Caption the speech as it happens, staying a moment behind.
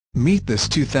Meet this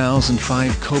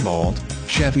 2005 Cobalt,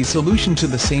 Chevy solution to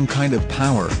the same kind of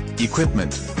power,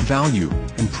 equipment, value,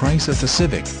 and price as the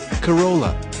Civic,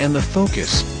 Corolla, and the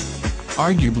Focus.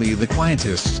 Arguably the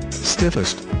quietest,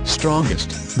 stiffest,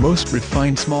 strongest, most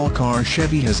refined small car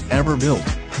Chevy has ever built,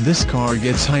 this car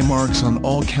gets high marks on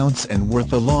all counts and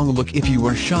worth a long look if you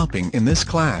are shopping in this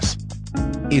class.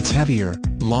 It's heavier,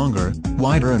 longer,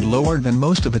 wider and lower than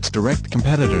most of its direct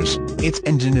competitors, its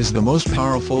engine is the most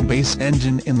powerful base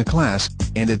engine in the class,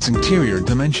 and its interior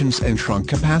dimensions and trunk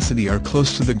capacity are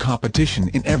close to the competition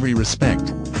in every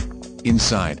respect.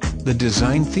 Inside, the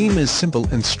design theme is simple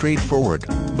and straightforward,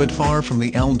 but far from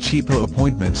the El Cheapo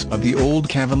appointments of the old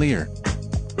Cavalier.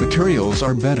 Materials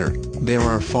are better, there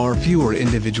are far fewer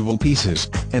individual pieces,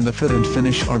 and the fit and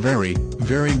finish are very,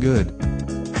 very good.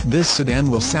 This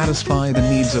sedan will satisfy the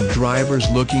needs of drivers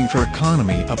looking for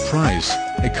economy of price,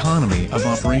 economy of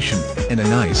operation, and a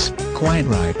nice, quiet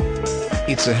ride.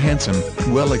 It's a handsome,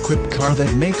 well-equipped car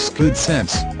that makes good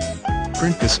sense.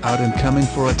 Print this out and come in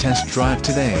for a test drive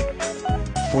today.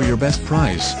 For your best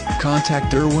price,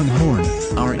 contact Derwin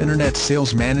Horne, our Internet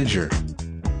Sales Manager.